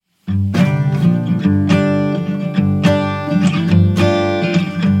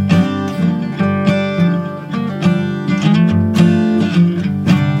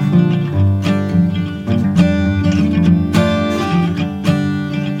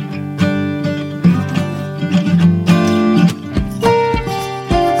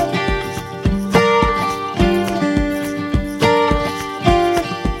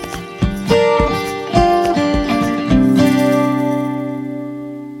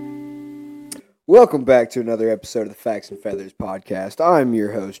Welcome back to another episode of the Facts and Feathers podcast. I'm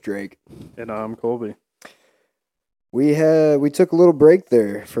your host, Drake. And I'm Kolbe. We took a little break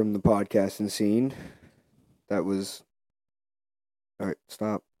there from the podcasting scene. That was all right.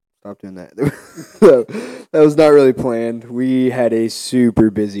 Stop doing that. That was not really planned. We had a super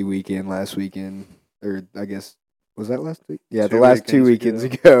busy weekend last weekend, or I guess was that last week? Yeah, the last 2 weekends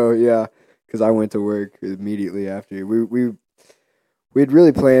ago. Yeah, because I went to work immediately after. We'd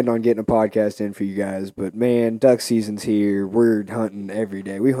really planned on getting a podcast in for you guys, but man, duck season's here. We're hunting every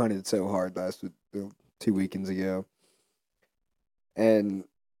day. We hunted so hard 2 weekends ago, and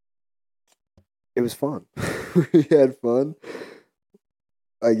it was fun. We had fun.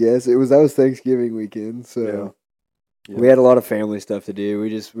 I guess that was Thanksgiving weekend, so we had a lot of family stuff to do.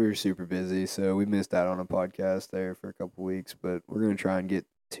 We were super busy, so we missed out on a podcast there for a couple weeks. But we're gonna try and get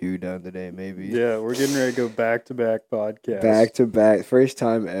 2 done today, maybe. Yeah, we're getting ready to go back-to-back podcasts. Back to back, first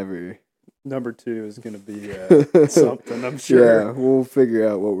time ever. Number 2 is going to be something, I'm sure. Yeah, we'll figure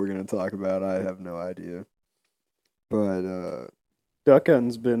out what we're going to talk about. I have no idea. But, duck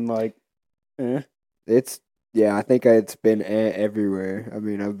hunting's been like, I think it's been everywhere. I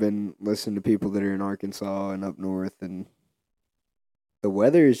mean, I've been listening to people that are in Arkansas and up north, and the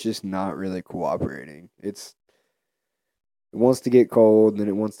weather is just not really cooperating. It wants to get cold, then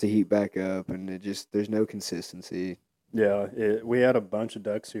it wants to heat back up, and there's no consistency. Yeah, we had a bunch of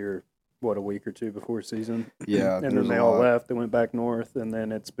ducks here, a week or two before season? Yeah. And then they all left. They went back north, and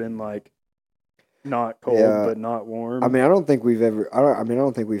then it's been like not cold, but not warm. I mean, I don't think we've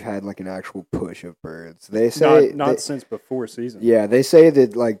had like an actual push of birds. They say not since before season. Yeah, they say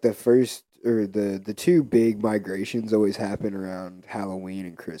that like the first or the 2 big migrations always happen around Halloween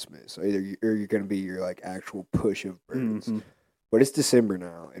and Christmas. So either you're going to be your like actual push of birds. Mm-hmm. But it's December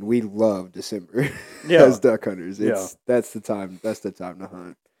now, and we love December as duck hunters. That's the time to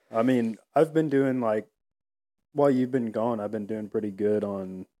hunt. I mean, I've been doing while you've been gone, I've been doing pretty good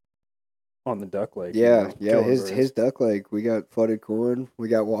on the duck lake. Yeah, his duck lake. We got flooded corn, we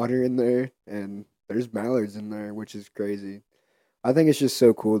got water in there, and there's mallards in there, which is crazy. I think it's just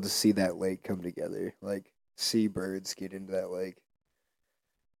so cool to see that lake come together, like see birds get into that lake.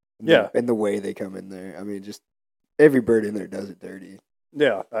 And the way they come in there. I mean, just every bird in there does it dirty.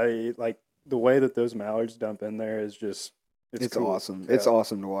 Yeah, I like the way that those mallards dump in there is just it's cool. Awesome. Yeah. It's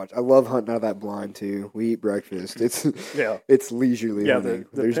awesome to watch. I love hunting out of that blind too. We eat breakfast. It's leisurely hunting.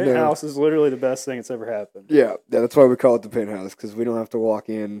 The penthouse is literally the best thing that's ever happened. Yeah, that's why we call it the penthouse, because we don't have to walk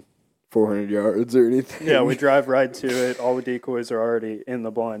in 400 yards or anything. Yeah, we drive right to it. All the decoys are already in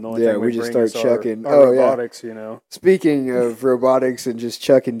the blind. The only thing we just start chucking. Our robotics, Speaking of robotics and just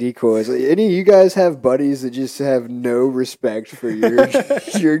chucking decoys, any of you guys have buddies that just have no respect for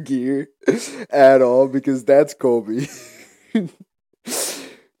your gear at all? Because that's Kolbe. And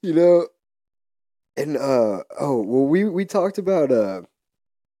we talked about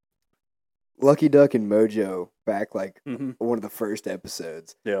Lucky Duck and Mojo back one of the first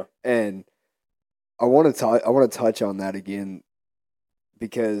episodes. Yeah. And I want to touch on that again,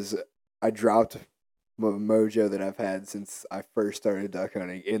 because I dropped Mojo that I've had since I first started duck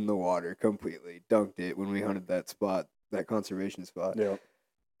hunting in the water completely. Dunked it when we hunted that spot, that conservation spot. Yeah.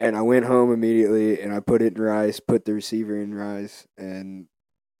 And I went home immediately and I put it in rice, put the receiver in rice, and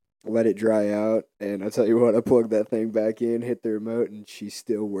let it dry out. And I tell you what, I plugged that thing back in, hit the remote, and she's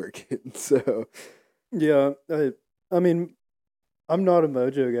still working. So, yeah, I mean, I'm not a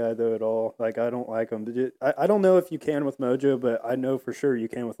Mojo guy though at all. Like, I don't like them. I don't know if you can with Mojo, but I know for sure you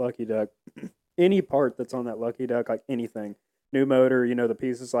can with Lucky Duck. Any part that's on that Lucky Duck, like anything, new motor, the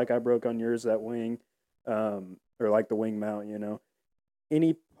pieces like I broke on yours, that wing, or like the wing mount,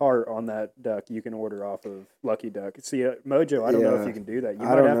 any part on that duck you can order off of Lucky Duck. See, Mojo, I don't know if you can do that. You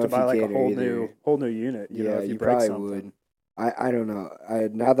might have to buy like a whole new unit. If you break probably something. Would. I don't know.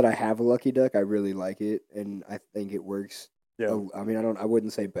 Now that I have a Lucky Duck, I really like it, and I think it works. Yeah. I mean, I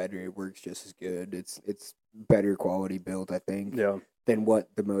wouldn't say better. It works just as good. It's better quality built, I think. Yeah. Than what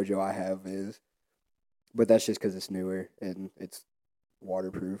the Mojo I have is. But that's just because it's newer and it's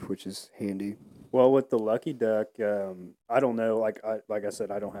waterproof, which is handy. Well, with the Lucky Duck, I don't know. Like I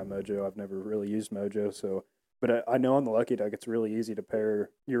said, I don't have Mojo. I've never really used Mojo, but I know on the Lucky Duck, it's really easy to pair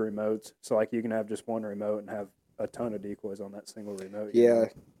your remotes. So like you can have just one remote and have a ton of decoys on that single remote. Yeah,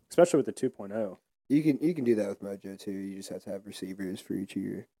 especially with the 2.0. You can do that with Mojo too. You just have to have receivers for each of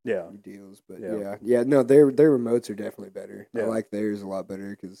your deals. But no, their remotes are definitely better. Yeah. I like theirs a lot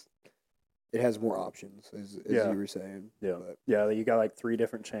better because it has more options, as you were saying. Yeah. But, you got like 3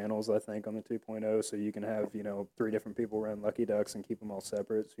 different channels, I think, on the 2.0, so you can have, 3 different people run Lucky Ducks and keep them all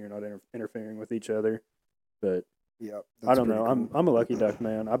separate so you're not interfering with each other. But I don't know. Cool. I'm a Lucky Duck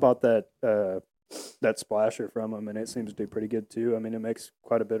man. I bought that that splasher from them, and it seems to do pretty good too. I mean, it makes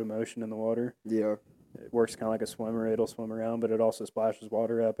quite a bit of motion in the water. Yeah. It works kind of like a swimmer. It'll swim around, but it also splashes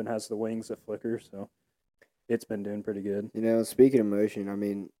water up and has the wings that flicker. So it's been doing pretty good. Speaking of motion, I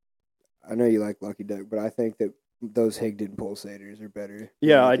mean, I know you like Lucky Duck, but I think that those Higdon pulsators are better than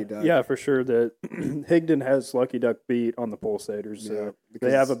Lucky Duck. Yeah, for sure. That Higdon has Lucky Duck beat on the pulsators, so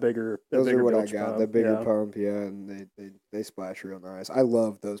they have a bigger. Those are what I bilge got. pump. The bigger pump, and they splash real nice. I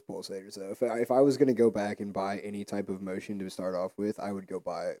love those pulsators though. If I was gonna go back and buy any type of motion to start off with, I would go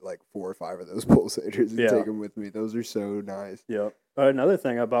buy like 4 or 5 of those pulsators and take them with me. Those are so nice. Yeah. Another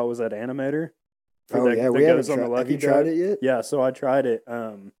thing I bought was that animator. We haven't tried. Have you tried it yet? Yeah, so I tried it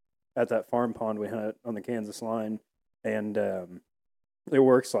at that farm pond we hunt on the Kansas line, and it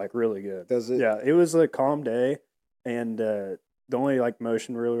works like really good. Does it? Yeah, it was a calm day, and the only like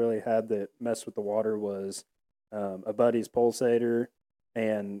motion really had that messed with the water was a buddy's pulsator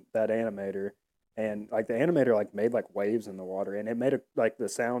and that animator. And like the animator like made like waves in the water, and it made like the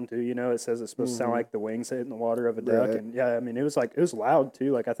sound too. It says it's supposed to sound like the wings hitting the water of a duck, Right. and I mean it was loud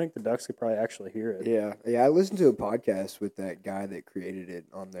too. Like I think the ducks could probably actually hear it. Yeah. I listened to a podcast with that guy that created it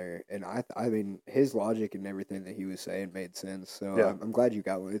on there, and I mean his logic and everything that he was saying made sense. So I'm glad you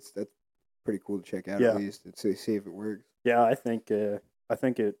got one. That's pretty cool to check out at least and see if it works. Yeah, I think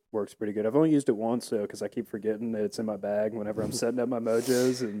it works pretty good. I've only used it once though because I keep forgetting that it's in my bag whenever I'm setting up my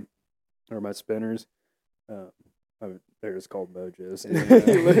mojos or my spinners. They're just called mojos.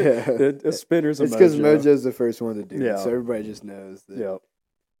 The spinners. It's because mojo's the first one to do it, so everybody just knows that.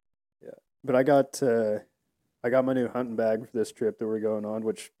 Yeah. But I got my new hunting bag for this trip that we're going on,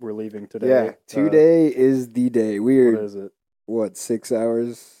 which we're leaving today. Yeah, today is the day. We're what is it? What, 6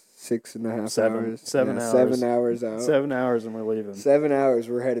 hours? 6.5 hours? 7 hours. 7 hours out. 7 hours and we're leaving. 7 hours.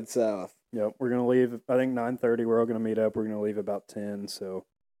 We're headed south. Yep. We're gonna leave. I think 9:30. We're all gonna meet up. We're gonna leave about 10. So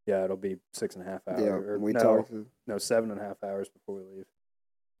yeah, it'll be 6.5 hours. Yeah, talked. 7.5 hours before we leave.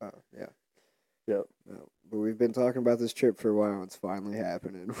 Oh yeah. Yep. No, but we've been talking about this trip for a while. It's finally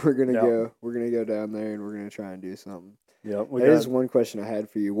happening. We're gonna go. We're gonna go down there and we're gonna try and do something. Yep. That is one question I had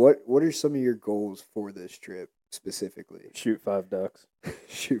for you. What are some of your goals for this trip specifically? Shoot 5 ducks.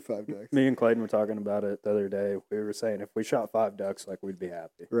 Shoot 5 ducks. Me and Clayton were talking about it the other day. We were saying if we shot 5 ducks, like we'd be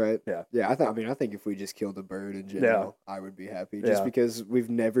happy. Right. Yeah. Yeah. I think if we just killed a bird in general, I would be happy. Just because we've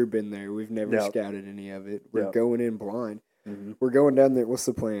never been there, we've never scouted any of it. We're going in blind. Mm-hmm. We're going down there. What's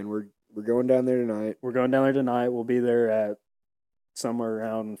the plan? We're going down there tonight. We're going down there tonight. We'll be there at somewhere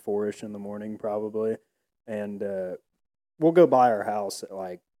around 4-ish in the morning, probably, and we'll go by our house at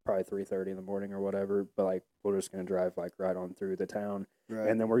like probably 3:30 in the morning or whatever. But like we're just gonna drive like right on through the town,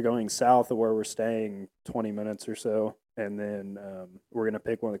 and then we're going south of where we're staying 20 minutes or so, and then we're gonna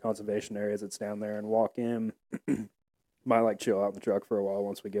pick one of the conservation areas that's down there and walk in. Might like chill out in the truck for a while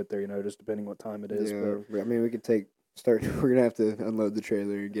once we get there, just depending what time it is. Yeah, but I mean, we could we're gonna have to unload the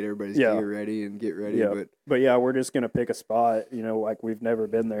trailer and get everybody's gear ready and get ready. Yeah. But yeah, we're just gonna pick a spot. Like we've never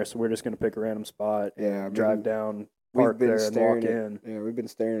been there, so we're just gonna pick a random spot. And drive down, park there, and walk in. Yeah, we've been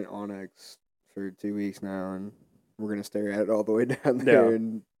staring at Onyx for 2 weeks now, and we're gonna stare at it all the way down there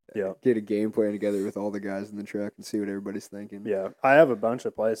and get a game plan together with all the guys in the truck and see what everybody's thinking. Yeah, I have a bunch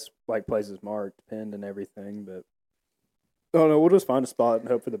of places marked, pinned, and everything, but. Oh no, we'll just find a spot and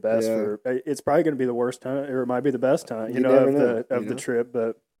hope for the best. It's probably going to be the worst hunt, or it might be the best hunt, of the trip.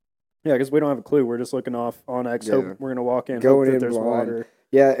 But yeah, because we don't have a clue. We're just looking off Onyx. Hope we're going to walk in, hope that there's water.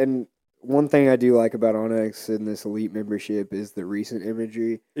 Yeah, and one thing I do like about Onyx in this elite membership is the recent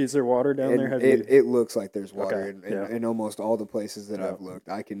imagery. Is there water down there? It looks like there's water in almost all the places that I've looked.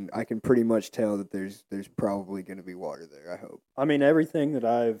 I can pretty much tell that there's probably going to be water there. I hope. I mean, everything that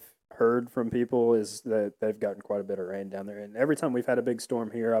I've heard from people is that they've gotten quite a bit of rain down there, and every time we've had a big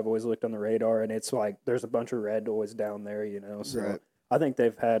storm here, I've always looked on the radar, and it's like there's a bunch of red always down there, So I think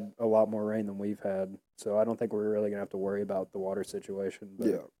they've had a lot more rain than we've had, so I don't think we're really gonna have to worry about the water situation.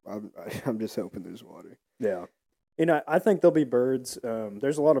 But I'm just hoping there's water. Yeah, I think there'll be birds.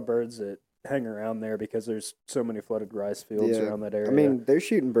 There's a lot of birds that hang around there because there's so many flooded rice fields around that area. I mean, they're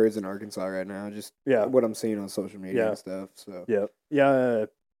shooting birds in Arkansas right now. Just what I'm seeing on social media and stuff. So yeah.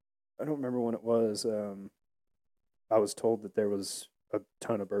 I don't remember when it was. I was told that there was a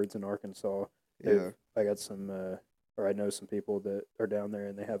ton of birds in Arkansas. I got some, or I know some people that are down there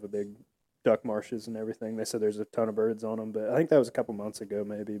and they have a big duck marshes and everything. They said there's a ton of birds on them, but I think that was a couple months ago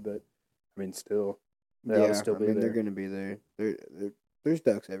maybe. But I mean, still, they'll still be there. They're going to be there. There's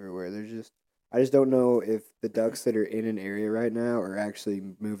ducks everywhere. I just don't know if the ducks that are in an area right now are actually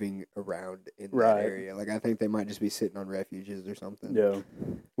moving around in that area. Like, I think they might just be sitting on refuges or something. Yeah,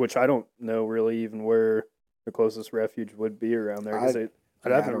 which I don't know really even where the closest refuge would be around there. I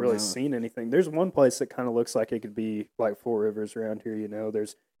Yeah, I haven't don't really know. seen anything. There's one place that kind of looks like it could be like Four Rivers around here.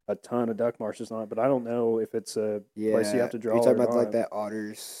 There's a ton of duck marshes on it, but I don't know if it's a place you Yeah, have to are you draw talking or about like not. that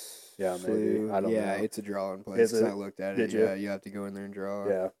Otters Yeah, maybe. Slough? I don't Yeah, know. it's a drawing place Is because I it? looked at it. Did you? Yeah, you have to go in there and draw.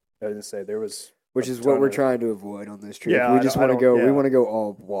 Yeah. I was gonna say there was a Which is what ton we're of. trying to avoid on this trip. Yeah, We just I want to don't. go. We Yeah, want to go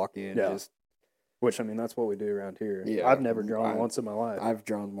all walk in. yeah. Just Which I mean, that's what we do around here. yeah. I've never drawn once in my life. I've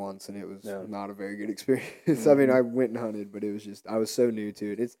drawn once and it was Yeah. not a very good experience. I mean, I went and hunted, but it was just I was so new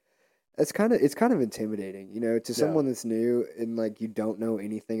to it. It's kind of intimidating, to someone that's new and like you don't know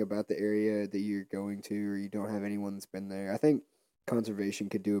anything about the area that you're going to, or you don't have anyone that's been there. I think conservation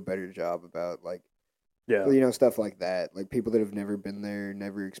could do a better job about like, Yeah. stuff like that. Like people that have never been there,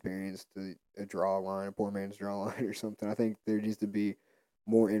 never experienced a draw line, a poor man's draw line or something. I think there needs to be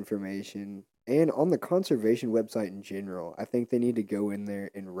more information. And on the conservation website in general, I think they need to go in there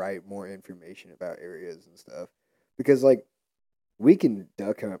and write more information about areas and stuff. Because like we can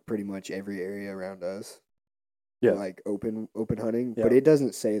duck hunt pretty much every area around us. Yeah. Like open hunting, Yeah. but it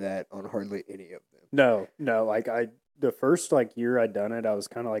doesn't say that on hardly any of them. No. Like the first like year I'd done it, I was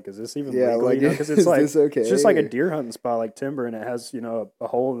kind of like, is this even Yeah, legal? like, Because is it's like this okay? it's just like a deer hunting spot, like timber, and it has a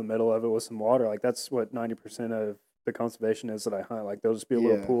hole in the middle of it with some water. Like that's what 90% of the conservation is that I hunt. Like there'll just be a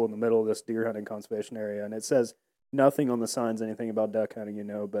little Yeah. pool in the middle of this deer hunting conservation area, and it says nothing on the signs anything about duck hunting,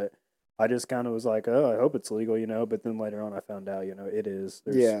 but I just kind of was like, oh, I hope it's legal, But then later on, I found out, it is.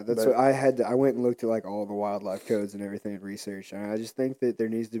 Yeah, that's what I had. I went and looked at like all the wildlife codes and everything and researched, and I just think that there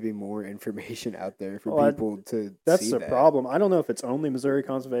needs to be more information out there for people to That's see the that. problem. I don't know if it's only Missouri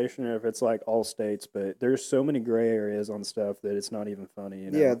conservation or if it's like all states, but there's so many gray areas on stuff that it's not even funny.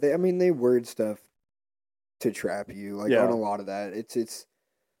 Yeah, they word stuff to trap you, like Yeah. on a lot of that. It's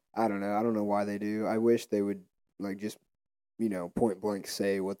I don't know. I don't know why they do. I wish they would like just point blank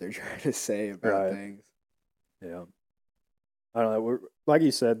say what they're trying to say about Right. things. Yeah. I don't know. Like you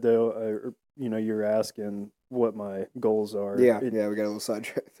said, though, you were asking what my goals are. Yeah, we got a little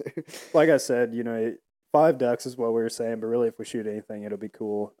sidetracked there. Like I said, 5 ducks is what we were saying, but really, if we shoot anything, it'll be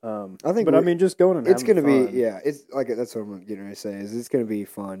cool. I think, but I mean, just going and it's having gonna fun. be it's like that's what I'm getting ready to say is it's gonna be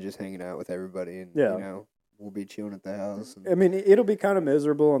fun just hanging out with everybody and we'll be chilling at the house. I mean, it'll be kind of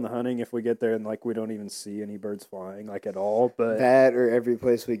miserable on the hunting if we get there and like we don't even see any birds flying like at all. But that or every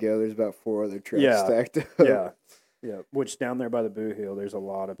place we go, there's about 4 other trucks stacked up. Yeah. Which down there by the Boo Hill, there's a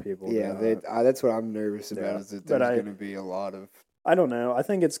lot of people. Yeah, that's what I'm nervous about. Is that there's going to be a lot of. I don't know. I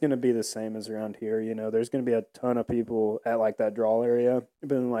think it's going to be the same as around here. There's going to be a ton of people at like that draw area, but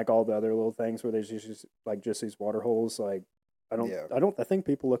then like all the other little things where there's just these water holes. Like I think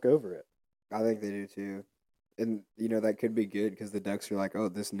people look over it. I think they do too. And, that could be good because the ducks are like, oh,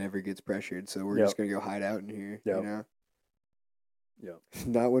 this never gets pressured, so we're just going to go hide out in here, Yeah.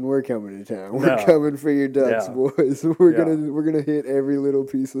 Not when we're coming to town. We're coming for your ducks, boys. We're gonna hit every little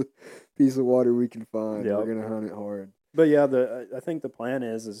piece of water we can find. We're gonna hunt it hard. But yeah, I think the plan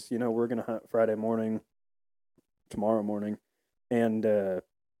is we're gonna hunt Friday morning, tomorrow morning, and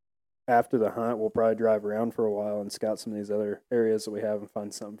after the hunt we'll probably drive around for a while and scout some of these other areas that we have and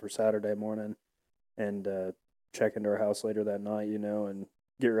find something for Saturday morning, and check into our house later that night, and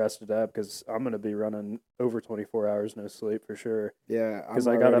get rested up because I'm going to be running over 24 hours no sleep for sure. Yeah, because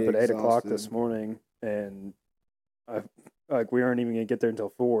I got up at 8 o'clock this morning and we aren't even going to get there until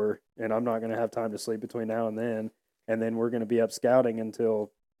 4, and I'm not going to have time to sleep between now and then we're going to be up scouting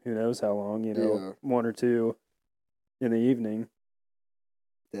until who knows how long, 1 or 2 in the evening.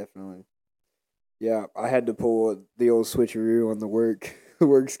 Definitely. Yeah, I had to pull the old switcheroo on the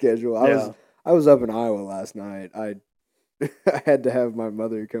work schedule. I was up in Iowa last night. I had to have my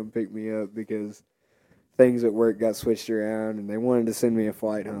mother come pick me up because things at work got switched around and they wanted to send me a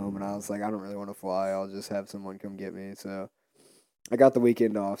flight home, and I was like, I don't really want to fly. I'll just have someone come get me. So I got the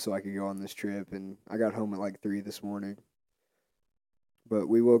weekend off so I could go on this trip, and I got home at like 3 this morning. But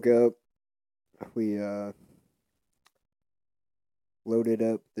we woke up, we loaded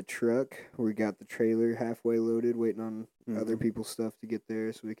up the truck. We got the trailer halfway loaded, waiting on other people's stuff to get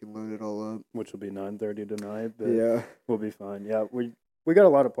there so we can load it all up. Which will be 9:30 tonight, but we'll be fine. Yeah, we got a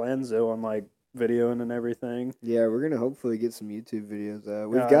lot of plans though on like videoing and everything. Yeah, we're gonna hopefully get some YouTube videos out.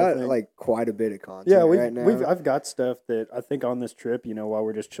 We've got like quite a bit of content. Yeah, right now. I've got stuff that I think on this trip, while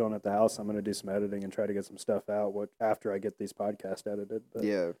we're just chilling at the house, I'm gonna do some editing and try to get some stuff out. After I get these podcasts edited. But.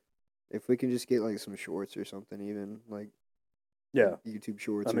 Yeah, if we can just get like some shorts or something, even like. Yeah, YouTube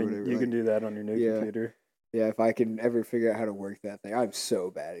Shorts. I mean, or whatever. You can do that on your new computer. Yeah, if I can ever figure out how to work that thing. I'm so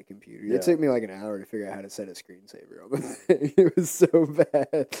bad at computers. It took me like an hour to figure out how to set a screensaver on the thing. It was so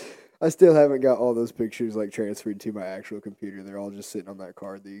bad. I still haven't got all those pictures like transferred to my actual computer. They're all just sitting on that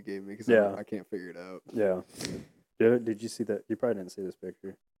card that you gave me because I can't figure it out. Yeah. Did you see that? You probably didn't see this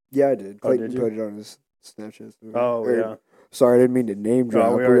picture. Yeah, I did. Clayton did you? put it on his Snapchat story. Oh, yeah. Sorry, I didn't mean to name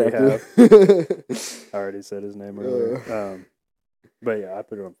drop. we already have. have. I already said his name earlier. But yeah, I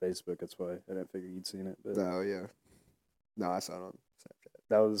put it on Facebook. That's why I didn't figure you'd seen it. But No, yeah. No, I saw it on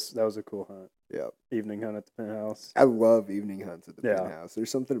Snapchat. that was a cool hunt. Yeah. Evening hunt at the penthouse. I love evening hunts at the Yeah. penthouse.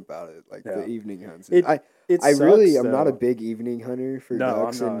 There's something about it, like Yeah. the evening hunts. It I sucks, really am though. not a big evening hunter for No,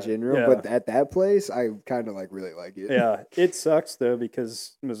 ducks I'm in not. general, Yeah. but at that place, I kind of like really like it. Yeah, it sucks though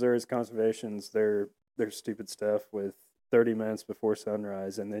because Missouri's conservations, they're stupid stuff with 30 minutes before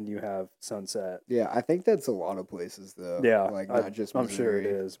sunrise, and then you have sunset. Yeah, I think that's a lot of places though. Yeah, like not just Missouri. I'm sure it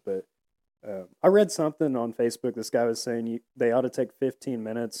is, but I read something on Facebook. This guy was saying they ought to take 15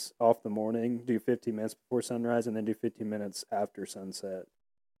 minutes off the morning, do 15 minutes before sunrise, and then do 15 minutes after sunset,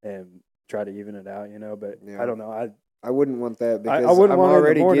 and try to even it out. But Yeah. I don't know. I wouldn't want that because I wouldn't I'm want it in the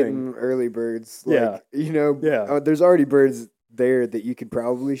already morning. getting early birds. Yeah. Yeah. There's already birds there that you could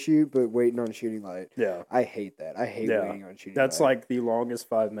probably shoot, but waiting on shooting light. Yeah, I hate that. I hate Yeah. waiting on shooting that's light. like the longest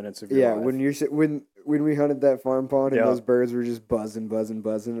 5 minutes of your Yeah, life. when we hunted that farm pond and Yeah. those birds were just buzzing,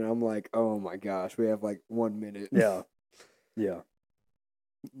 and I'm like, oh my gosh, we have like 1 minute. Yeah.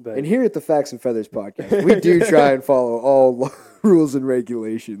 But, And here at the Facts and Feathers podcast, we do try and follow all rules and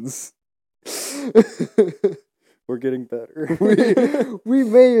regulations. we're getting better. we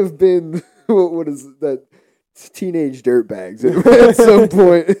may have been what is that teenage dirtbags at some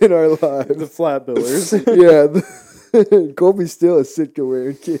point in our lives. The flat billers. Yeah, Colby's still a Sitka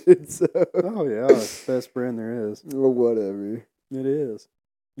wearing kid. So. Oh yeah, it's the best brand there is. Well, whatever. It is.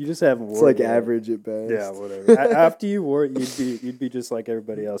 You just haven't worn It's like it yet. average at best. Yeah, whatever. After you wore it, you'd be just like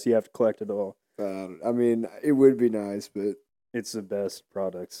everybody else. You have to collect it all. I mean, it would be nice, but It's the best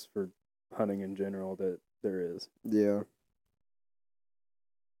products for hunting in general that there is. yeah,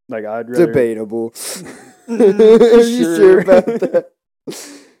 Like I'd rather debatable. Are you sure about that?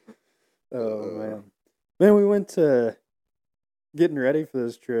 Oh man, we went to getting ready for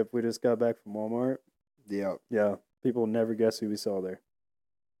this trip. We just got back from Walmart. Yeah. Yeah, people will never guess who we saw there.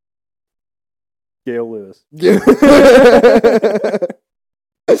 Gail Lewis.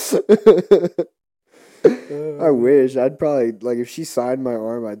 I wish. I'd probably, like, if she signed my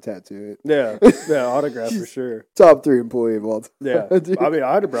arm, I'd tattoo it. Yeah, autograph for sure. Top 3 employee of all time. Yeah, Dude. I mean,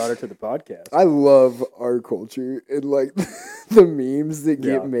 I'd have brought her to the podcast. I love our culture, and, like, the memes that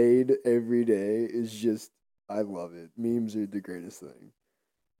get Yeah. made every day is just, I love it. Memes are the greatest thing.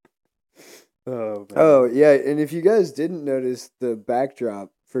 Oh, man. Oh, yeah, and if you guys didn't notice the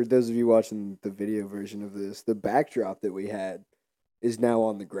backdrop, for those of you watching the video version of this, the backdrop that we had is now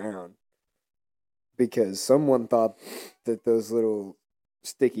on the ground. Because someone thought that those little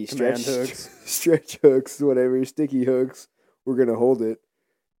sticky Command hooks. stretch hooks, whatever, sticky hooks, were going to hold it.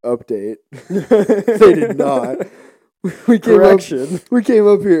 Update. They did not. We came up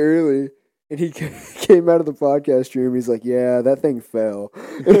here early, and he came out of the podcast room. He's like, yeah, that thing fell.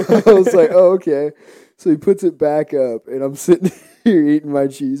 And I was like, oh, okay. So he puts it back up, and I'm sitting here eating my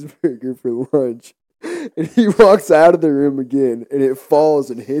cheeseburger for lunch. And he walks out of the room again, and it falls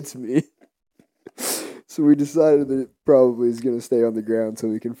and hits me. So we decided that it probably is going to stay on the ground so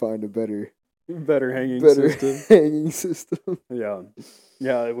we can find a better hanging system. hanging system.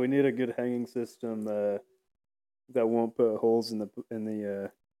 Yeah, we need a good hanging system that won't put holes in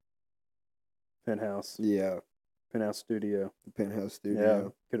the penthouse. Yeah, Penthouse studio. the penthouse Yeah,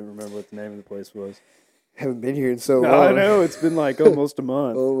 studio. couldn't remember what the name of the place was. Haven't been here in so No, long. I know it's been like almost a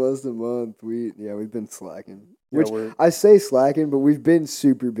month. Almost a month. We've been slacking. Yeah, Which we're- I say slacking, but we've been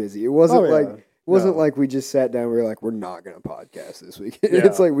super busy. It wasn't like we just sat down. We were like, we're not gonna podcast this week. Yeah.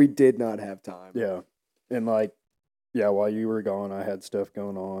 It's like we did not have time. Yeah, and while you were gone, I had stuff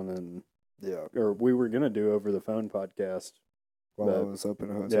going on, and or we were gonna do over the phone podcast. While I But- was up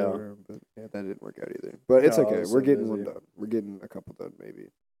in a hotel yeah. room, but yeah, that didn't work out either. But it's No, I okay. was We're so getting busy. one done. We're getting a couple done, maybe,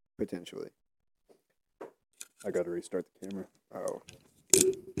 potentially. I got to restart the camera.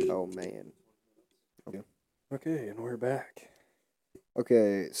 Oh man. Okay, and we're back.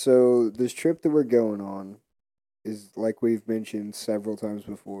 Okay, so this trip that we're going on is, like we've mentioned several times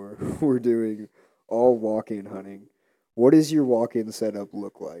before, we're doing all walk-in hunting. What does your walk-in setup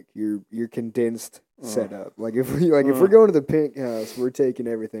look like? Your condensed setup. Like if we're going to the pink house, we're taking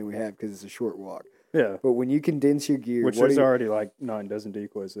everything we have because it's a short walk. Yeah, But when you condense your gear, which what there's do you- already like 9 dozen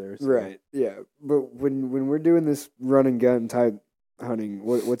decoys there. So. right? Yeah, but when we're doing this run and gun type hunting,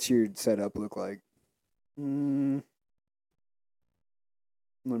 what's your setup look like? Let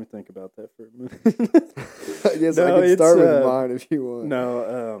me think about that for a minute. I guess I No, can start it's, with mine if you want.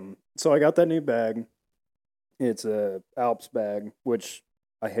 No, so I got that new bag. It's a Alps bag, which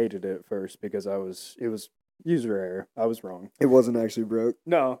I hated it at first because it was User error. I was wrong. It wasn't actually broke.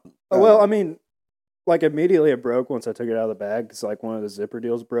 No. Well, I mean, like immediately it broke once I took it out of the bag because like one of the zipper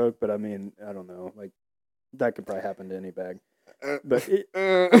deals broke. But I mean, I don't know. Like that could probably happen to any bag. But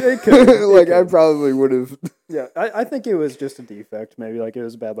it could. Like I probably would have. Yeah, I think it was just a defect. Maybe like it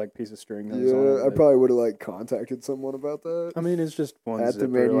was a bad like piece of string. That was on it, I probably would have like contacted someone about that. I mean, it's just one at zipper, the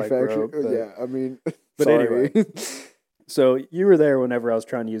manufacturer. Like, broke, but, yeah, I mean, but sorry. anyway. So you were there whenever I was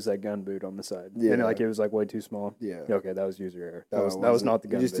trying to use that gun boot on the side. Yeah. And like it was like way too small. Yeah. Okay, that was user error. That was not the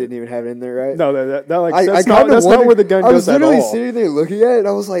gun You just boot. didn't even have it in there, right? No, that's that's not where the gun goes I was literally at all. sitting there looking at it, and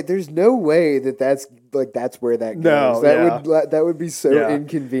I was like, "There's no way that's where that goes. That would be so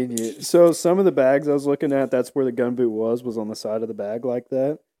inconvenient." So some of the bags I was looking at, that's where the gun boot was on the side of the bag like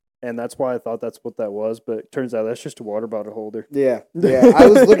that. And that's why I thought that's what that was, but it turns out that's just a water bottle holder. Yeah. I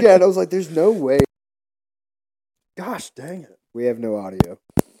was looking at it, I was like, "There's no way." Gosh dang it. We have no audio.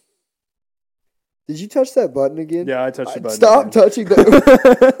 Did you touch that button again? Yeah, I touched the button. Stop touching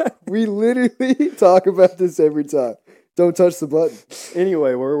that. We literally talk about this every time. Don't touch the button.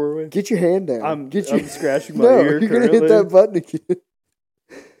 Anyway, where were we? Get your hand down. I'm scratching my ear. You're currently. gonna hit that button again.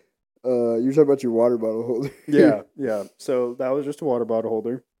 You're talking about your water bottle holder. Yeah. So that was just a water bottle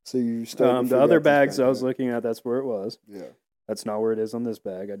holder. So you still the other bags I was looking at, that's where it was. Yeah. That's not where it is on this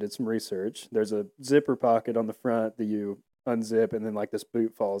bag. I did some research. There's a zipper pocket on the front that you unzip, and then like this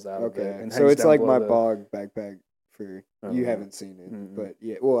boot falls out of it. And so it's like my the bog backpack. You haven't seen it, Mm-mm. but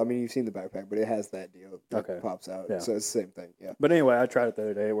yeah. Well, I mean, you've seen the backpack, but it has that deal that Okay. pops out. Yeah. So it's the same thing. Yeah. But anyway, I tried it the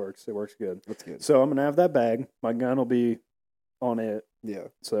other day. It works. It works good. That's good. So I'm gonna have that bag. My gun will be on it. Yeah.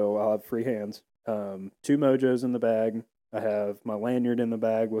 So I'll have free hands. 2 Mojos in the bag. I have my lanyard in the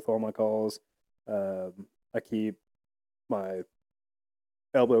bag with all my calls. I keep my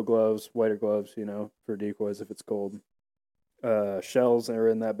elbow gloves, waiter gloves, for decoys if it's cold. Shells are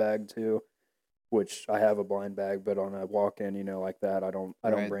in that bag too, which I have a blind bag, but on a walk-in, like that, I don't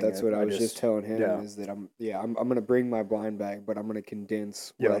bring That's it. what I was just telling him is that I'm gonna bring my blind bag, but I'm gonna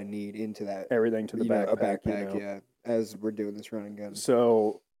condense what I need into that everything to the backpack. A backpack, yeah. As we're doing this running gun.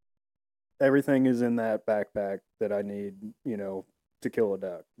 So everything is in that backpack that I need, to kill a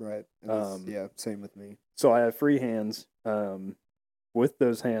duck. Right. Same with me. So I have free hands. With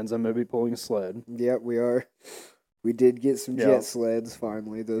those hands, I'm going to be pulling a sled. Yep, we are. We did get some jet sleds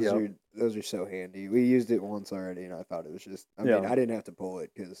finally. Those are so handy. We used it once already, and I thought it was just. I mean, I didn't have to pull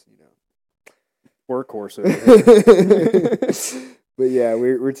it because workhorse over here. But yeah,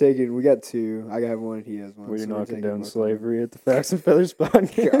 we're taking. We got 2. I have one. He has one. We're not condone slavery at the Facts and Feathers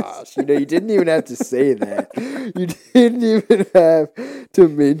podcast. Gosh, you didn't even have to say that. You didn't even have to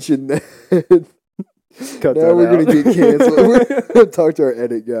mention that. Cut now that we're out. gonna get canceled. We're gonna talk to our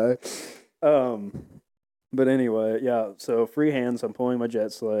edit guy. But anyway, yeah. So free hands. I'm pulling my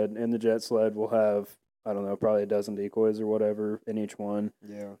jet sled. In the jet sled, we'll have probably a dozen decoys or whatever in each one.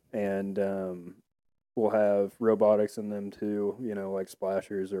 Yeah. And we'll have robotics in them too. Like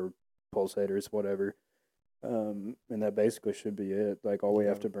splashers or pulsators, whatever. And that basically should be it. Like all we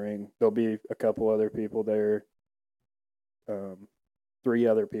have to bring. There'll be a couple other people there. 3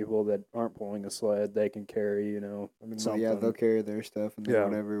 other people that aren't pulling a sled, they can carry, something. Yeah, they'll carry their stuff and then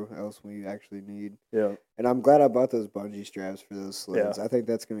whatever else we actually need. Yeah. And I'm glad I bought those bungee straps for those sleds. Yeah. I think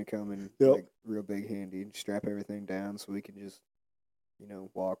that's going to come in like real big handy. Strap everything down so we can just,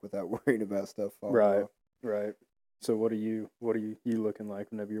 walk without worrying about stuff falling off. Right. So what are you looking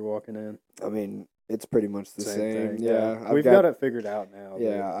like whenever you're walking in? I mean, it's pretty much the same. Thing. Yeah. We've got it figured out now.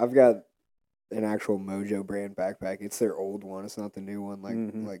 Yeah, I've got an actual Mojo brand backpack. It's their old one. It's not the new one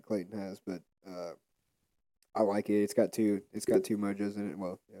like Clayton has, but I like it. It's got two Mojos in it.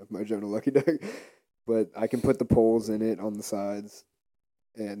 Well, yeah, Mojo and a Lucky Duck. But I can put the poles in it on the sides,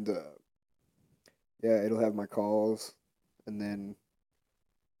 and it'll have my calls. And then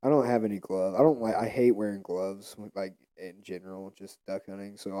I don't have any gloves. I hate wearing gloves, like in general, just duck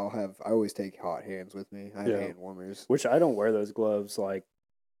hunting. So I always take hot hands with me. I have hand warmers. Which I don't wear those gloves like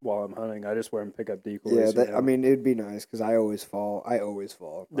while I'm hunting. I just wear them to pick up decoys. Yeah, I mean, it'd be nice because I always fall.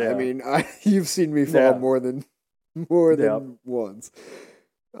 Yeah. I mean, you've seen me fall more than once.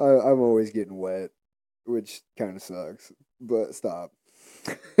 I'm always getting wet, which kind of sucks. But stop.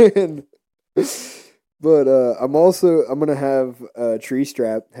 But I'm gonna have a tree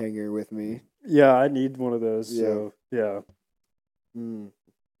strap hanger with me. Yeah, I need one of those. Yeah. So yeah.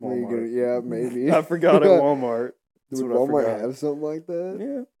 Maybe. I forgot at Walmart. Would Walmart have something like that?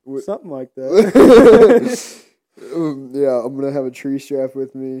 Yeah, something like that. I'm gonna have a tree strap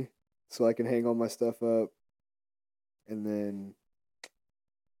with me so I can hang all my stuff up, and then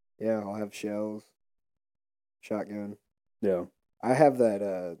I'll have shells, shotgun. Yeah, I have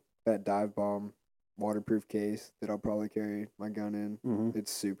that dive bomb waterproof case that I'll probably carry my gun in. Mm-hmm.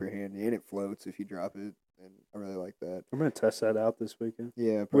 It's super handy, and it floats if you drop it, and I really like that. I'm gonna test that out this weekend.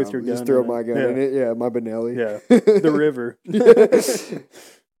 Yeah, probably. With your Just gun throw in my it. gun Yeah. in it. Yeah, my Benelli. Yeah, the river. Yeah.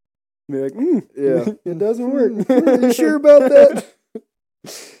 Be like, Yeah. it doesn't work. Are you sure about that?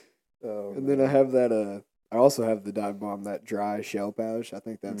 Oh, And then I have that. I also have the dive bomb, that dry shell pouch. I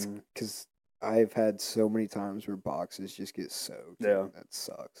think that's because I've had so many times where boxes just get soaked. Yeah. That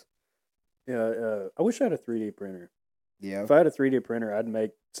sucks. Yeah, I wish I had a 3D printer. Yeah. If I had a 3D printer, I'd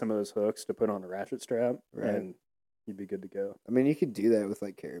make some of those hooks to put on a ratchet strap, Right. and you'd be good to go. I mean, you could do that with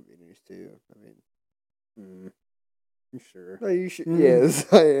like carabiners too. I mean, You sure? no, you should. Yes,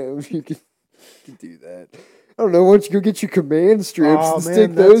 I am. You can do that. I don't know. Why don't you go get your command strips and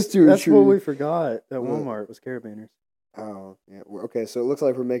stick those to a That's tree? what we forgot at What? Walmart was carabiners. Oh, yeah. Okay, so it looks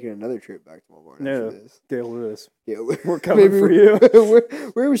like we're making another trip back to Walmart No. after this. Gail Lewis. Yeah, We're coming for you.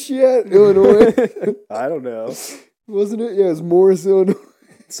 where was she at? Illinois? I don't know. Wasn't it? Yeah, it was Morris, Illinois.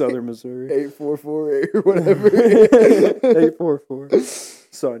 Southern Missouri. 844 or whatever. 844.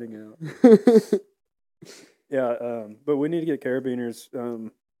 Signing out. Yeah, but we need to get carabiners.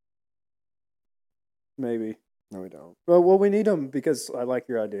 Maybe. No, we don't. Well, we need them because I like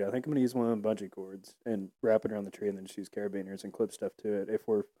your idea. I think I'm going to use one of them bungee cords and wrap it around the tree and then just use carabiners and clip stuff to it if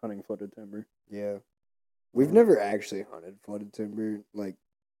we're hunting flooded timber. Yeah. We've never actually hunted flooded timber, like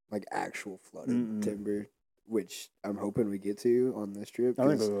actual flooded timber, which I'm hoping we get to on this trip. I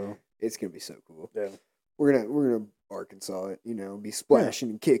think we will. It's going to be so cool. Yeah. We're gonna Arkansas it, be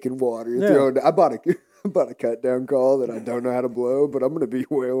splashing and kicking water. Yeah. Throwing. I bought a cut down call that I don't know how to blow, but I'm gonna be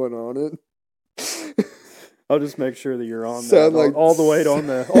wailing on it. I'll just make sure that you're on Sound that, like- all the way on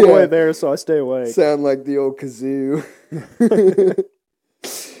the all the way there, so I stay awake. Sound like the old kazoo.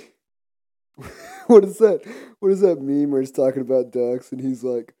 What is that? What is that meme where it's talking about ducks and he's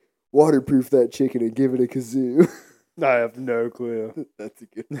like, waterproof that chicken and give it a kazoo? I have no clue. That's a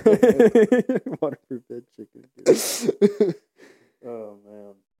good one. Waterproof that chicken. Oh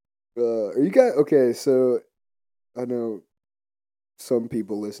man. Are you guys okay? So I know some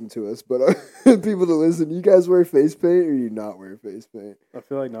people listen to us, but people that listen, you guys wear face paint or you not wear face paint? I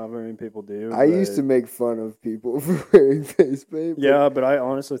feel like not very many people do. I used to make fun of people for wearing face paint. Yeah, but I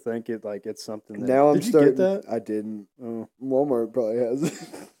honestly think it's something that. Now I'm did you starting. get that? I didn't. Oh. Walmart probably has it.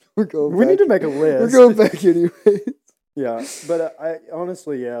 We're going. We back. need to make a list. We're going back anyway. Yeah, but I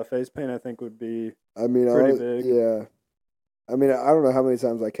honestly, face paint I think would be. I mean, pretty big. Yeah. I mean, I don't know how many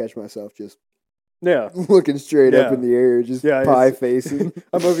times I catch myself just Yeah. looking straight up Yeah. in the air, just Yeah, pie it's- facing.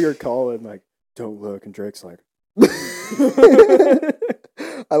 I'm over here calling like, don't look, and Drake's like,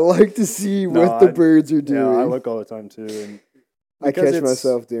 I like to see No, what the birds are doing. yeah, I look all the time too, and I because catch it's-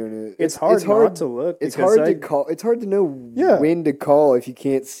 myself doing it. it's hard not to look. It's because hard to call. It's hard to know Yeah. when to call if you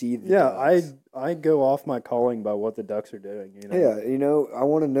can't see the ducks. I go off my calling by what the ducks are doing. Yeah, I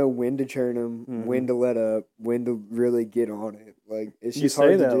want to know when to turn them, Mhm. when to let up, when to really get on it. Like it's You just say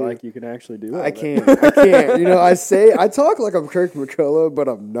hard that to do. like you can actually do it. I can't. I can't. I talk like I'm Kirk McCullough, but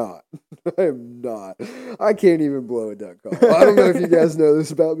I'm not. I am not. I can't even blow a duck call. I don't know if you guys know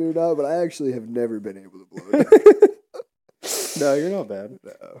this about me or not, but I actually have never been able to blow a duck. No, you're not bad.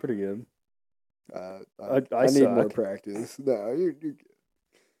 No. Pretty good. I need suck. more practice. No, you're good.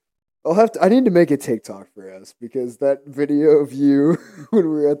 I need to make a TikTok for us because that video of you when we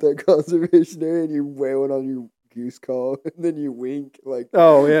were at that conservation area and you're wailing on your goose call and then you wink like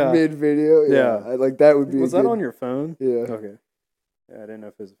Oh yeah. mid video. Yeah. Like that would be. Was that on your phone? Yeah. Okay. Yeah, I didn't know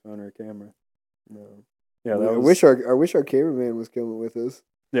if it was a phone or a camera. No. Yeah, I wish our cameraman was coming with us.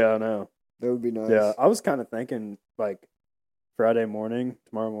 Yeah, I know. That would be nice. Yeah, I was kind of thinking like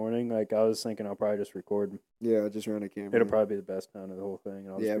tomorrow morning. Like I was thinking I'll probably just record. Yeah, just run a camera. It'll probably be the best time of the whole thing.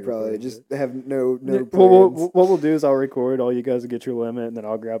 And I'll Yeah, just be probably recording just it. have no Yeah, plans. well, what we'll do is I'll record. All you guys will get your limit, and then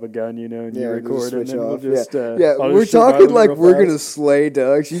I'll grab a gun, and Yeah, you we'll just record, and switch then we'll off. just Yeah, I'll we're just shoot my talking limit like real we're fast. gonna slay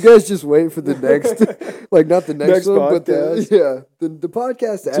ducks. You guys just wait for the next, like not the next Next one, but podcast. the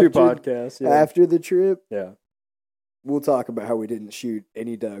podcast Two after podcasts. Yeah, after the trip. yeah. We'll talk about how we didn't shoot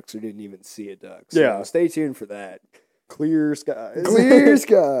any ducks or didn't even see a duck. So Yeah. stay tuned for that. Clear skies. Clear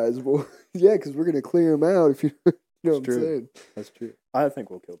skies. Well, yeah, because we're gonna clear them out. If you know what I'm true. saying. That's true. I think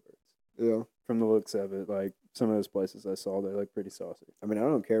we'll kill birds. Yeah. From the looks of it, like some of those places I saw, they look pretty saucy. I mean, I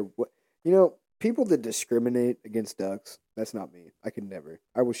don't care what people that discriminate against ducks. That's not me. I can never.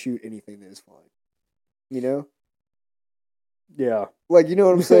 I will shoot anything that is flying. You know. Yeah, Like, you know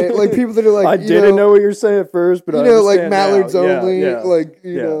what I'm saying? Like, people that are like, I didn't know what you were saying at first, but I like understand mallards now. Yeah, only, yeah. like,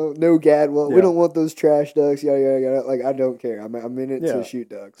 Yeah. no Gadwell. We Yeah. don't want those trash ducks, yada, yada, yada. Like, I don't care. I'm in it Yeah. to shoot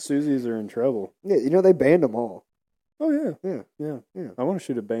ducks. Susie's are in trouble. Yeah, they banned them all. Oh yeah, Yeah. yeah. Yeah. I want to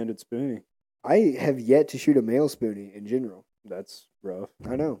shoot a banded spoonie. I have yet to shoot a male spoonie in general. That's rough.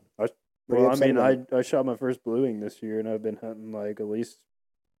 I know. Well, I mean, I shot my first bluewing this year, and I've been hunting like at least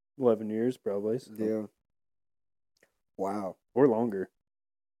 11 years, probably. So. Yeah. Wow. Or longer.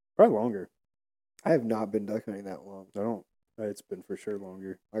 Probably longer. I have not been duck hunting that long. I don't. It's been for sure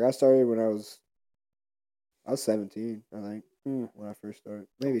longer. Like I started when I was 17, I think, when I first started.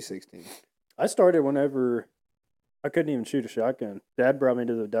 Maybe 16. I started whenever I couldn't even shoot a shotgun. Dad brought me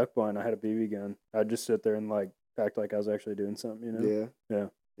to the duck blind. I had a BB gun. I'd just sit there and like act like I was actually doing something, you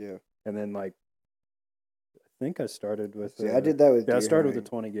know? Yeah. And then like, I think I started with. See, I did that with. Yeah, I started hunting. with a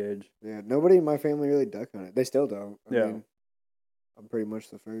 20 gauge. Yeah, nobody in my family really duck hunted. They still don't. I Yeah. mean, I'm pretty much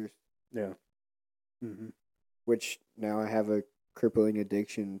the first. Yeah. Mm-hmm. Which now I have a crippling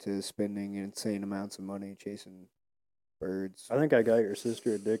addiction to spending insane amounts of money chasing birds. I think I got your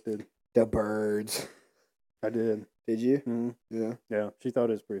sister addicted. The birds. I did. Did you? Mm-hmm. Yeah. Yeah, she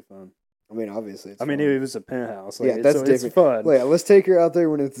thought it was pretty fun. I mean, obviously, it's I mean, fun. it was a penthouse. Like, yeah, that's so different. It's fun. Wait, let's take her out there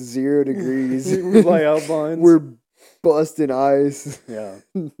when it's 0 degrees. Layout blinds. We're busting ice. Yeah.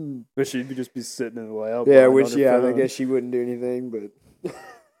 But she'd just be sitting in the layout Yeah, blind which, on her I phone. guess she wouldn't do anything, but...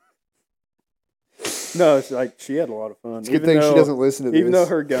 No, it's like she had a lot of fun. It's a good thing she doesn't listen to this. Even though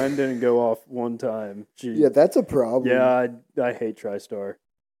her gun didn't go off one time. Yeah, that's a problem. Yeah, I hate TriStar.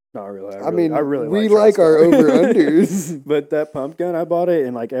 Not really. I really we like our TriStar. over-unders. But that pump gun, I bought it,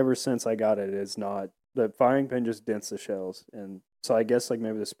 and like ever since I got it, it's not. The firing pin just dents the shells. And so I guess like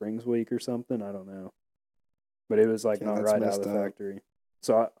maybe the spring's weak or something. I don't know. But it was like Yeah, not that's right out messed of the up. factory.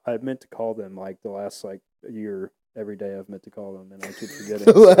 So I meant to call them like the last like year. Every day I've meant to call them, and I keep forgetting.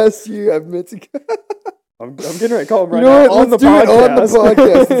 The last year I've meant to... I'm getting ready to call them right you know now what? on the Let's do podcast. it on the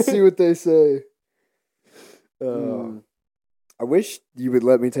podcast and see what they say. I wish you would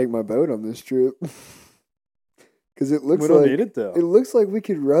let me take my boat on this trip. Because it looks we don't like need it though. it looks like we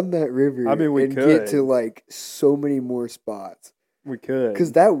could run that river. I mean, we and could. get to like so many more spots. We could.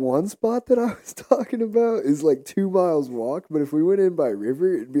 Because that one spot that I was talking about is like 2 miles walk, but if we went in by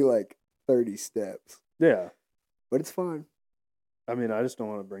river, it'd be like 30 steps. Yeah. But it's fine. I mean, I just don't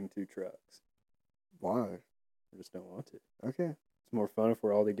want to bring 2 trucks. Why? I just don't want to. Okay. It's more fun if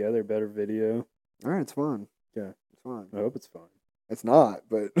we're all together. Better video. All right, it's fine. Yeah. It's fine. I hope it's fun. It's not,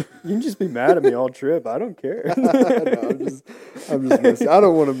 but You can just be mad at me all trip. I don't care. no, I'm just messing. I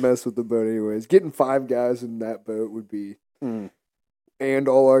don't want to mess with the boat anyways. Getting 5 guys in that boat would be, and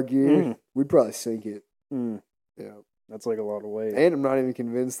all our gear, we'd probably sink it. Yeah. That's like a lot of weight. And I'm not even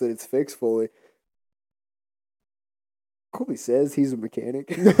convinced that it's fixed fully. Kolbe says he's a mechanic.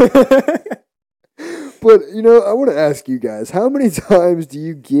 But, I want to ask you guys, how many times do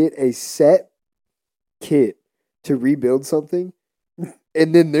you get a set kit to rebuild something,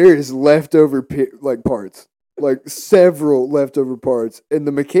 and then there is leftover parts? Like, several leftover parts. And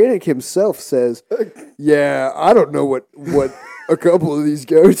the mechanic himself says, yeah, I don't know what a couple of these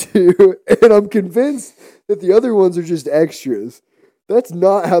go to. And I'm convinced that the other ones are just extras. That's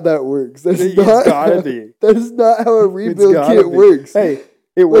not how that works. It's gotta be. That is not how a rebuild kit works. Hey,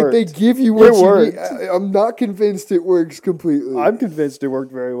 it works. Like, they give you what you need. I'm not convinced it works completely. I'm convinced it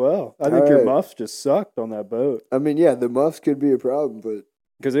worked very well. I think your muffs just sucked on that boat. I mean, yeah, the muffs could be a problem, but...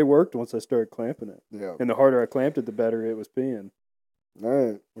 Because it worked once I started clamping it. Yeah. And the harder I clamped it, the better it was peeing. All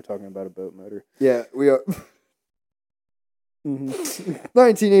right. We're talking about a boat motor. Yeah, we are... 1984.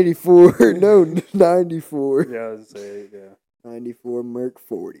 1984. No, 94. Yeah, I was say, yeah. 94 Merc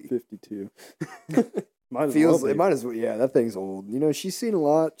 40. 52. It might as well. Yeah, that thing's old. She's seen a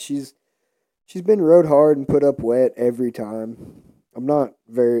lot. She's been rode hard and put up wet every time. I'm not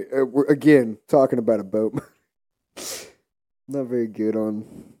very. We're again talking about a boat. I'm not very good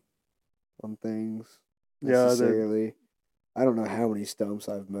on things necessarily. Yeah, I don't know how many stumps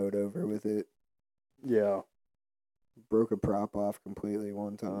I've mowed over with it. Yeah, broke a prop off completely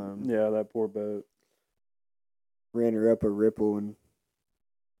one time. Yeah, that poor boat. Ran her up a ripple in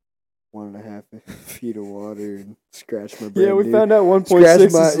 1.5 feet of water and scratched my brand Yeah, we new. found out 1.6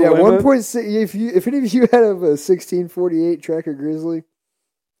 is the limit. 1.6. If any of you had a 1648 Tracker Grizzly,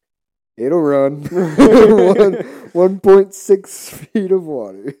 it'll run 1.6 feet of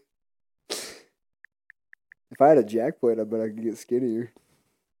water. If I had a jack plate, I bet I could get skinnier.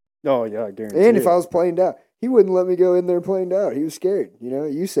 Oh yeah, I guarantee. And if I was planed out, he wouldn't let me go in there planed out. He was scared.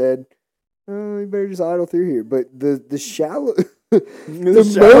 You said, "Oh, you better just idle through here." But the shallow,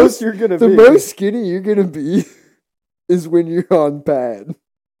 the most skinny you're gonna be is when you're on pad.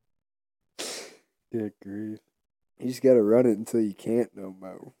 Good grief! You just gotta run it until you can't no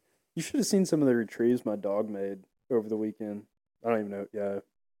more. You should have seen some of the retrieves my dog made over the weekend. I don't even know. Yeah,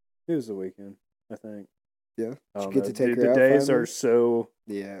 it was the weekend, I think. Yeah. I Did don't you get know. to take Dude, her the out days finally? are so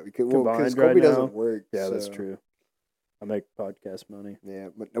Yeah, because combined Colby right doesn't now. work. Yeah, so. that's true. I make podcast money. Yeah,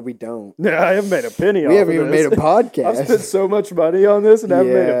 but no, we don't. Yeah, I haven't made a penny. We off haven't of even this. made a podcast. I've spent so much money on this and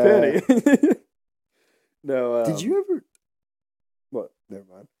haven't made Yeah. a penny. No. Did you ever? What? Never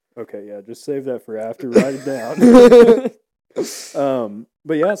mind. Okay, yeah, just save that for after. Write it down.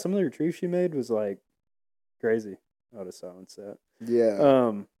 But yeah, some of the retrieves she made was like crazy. Out of silence that.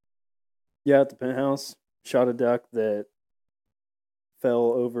 Yeah. Yeah, at the penthouse, shot a duck that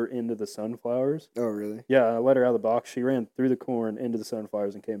fell over into the sunflowers. Oh, really? Yeah, I let her out of the box. She ran through the corn into the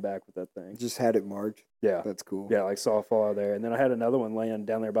sunflowers and came back with that thing. Just had it marked. Yeah. That's cool. Yeah, like saw it fall out there. And then I had another one laying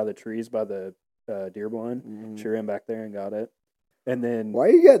down there by the trees by the deer blind. Mhm. She ran back there and got it. And then Why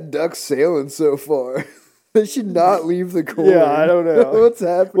you got ducks sailing so far? They should not leave the corn. Yeah, I don't know. What's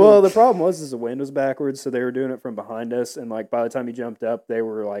happening? Well, the problem was the wind was backwards, so they were doing it from behind us, and like by the time he jumped up, they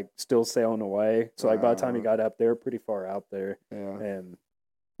were like still sailing away. So like by the time he got up, they were pretty far out there. Yeah. And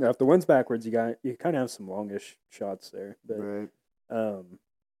you know, if the wind's backwards, you kind of have some longish shots there. But Right.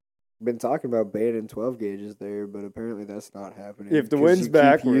 Been talking about banning 12 gauges there, but apparently that's not happening. If the 'cause wind's you keep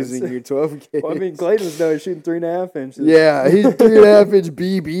backwards. using your 12 gauge. well, I mean, Clayton was no shooting 3.5 inches. Yeah, he's 3.5-inch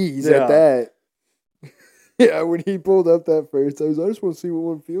BBs Yeah. at that. Yeah, when he pulled up that first, I just want to see what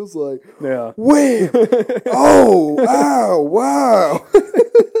one feels like. Yeah. Wham! Oh, ow, wow.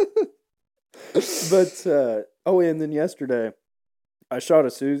 But and then yesterday I shot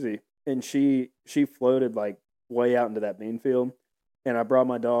a Susie and she floated like way out into that bean field, and I brought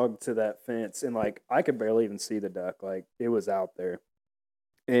my dog to that fence and like I could barely even see the duck, like it was out there.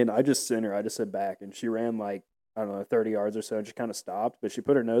 And I just sent her, I just said back, and she ran like, I don't know, 30 yards or so, and she kind of stopped, but she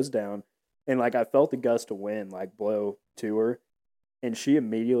put her nose down, and like I felt the gust of wind like blow to her, and she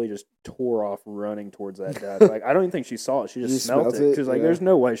immediately just tore off running towards that duck. Like I don't even think she saw it. She just smelt it. She was like, yeah. there's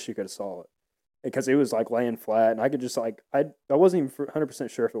no way she could have saw it. Because it was like laying flat, and I could just like I wasn't even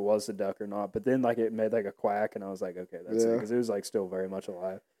 100% sure if it was the duck or not. But then like it made like a quack, and I was like, okay, that's it, because it was like still very much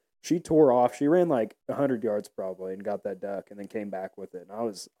alive. She tore off. She ran like 100 yards probably, and got that duck, and then came back with it. And I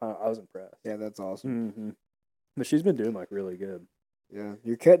was impressed. Yeah, that's awesome. Mm-hmm. But she's been doing like really good. Yeah,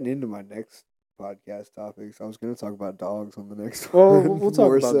 you're cutting into my next podcast topics. I was going to talk about dogs on the next one. Well, we'll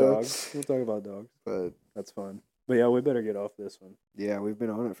talk about dogs. We'll talk about dogs. But that's fun. But yeah, we better get off this one. Yeah, we've been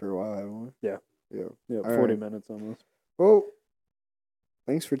on it for a while, haven't we? Yeah. Yeah. Yeah, 40 minutes almost. Well,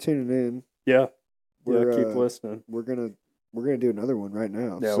 thanks for tuning in. Yeah. Keep listening. We're gonna do another one right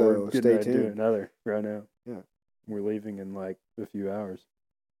now. Yeah, so we're stay getting ready to tuned. do another right now. Yeah. We're leaving in like a few hours.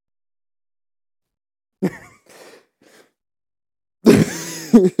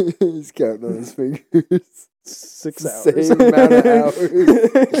 He's counting on his fingers. 6 hours. Same amount of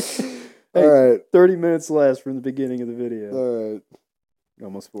hours. Hey, All right. 30 minutes less from the beginning of the video. All right.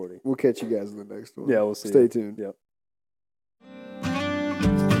 Almost 40. We'll catch you guys in the next one. Yeah, we'll see. Stay tuned. Yep.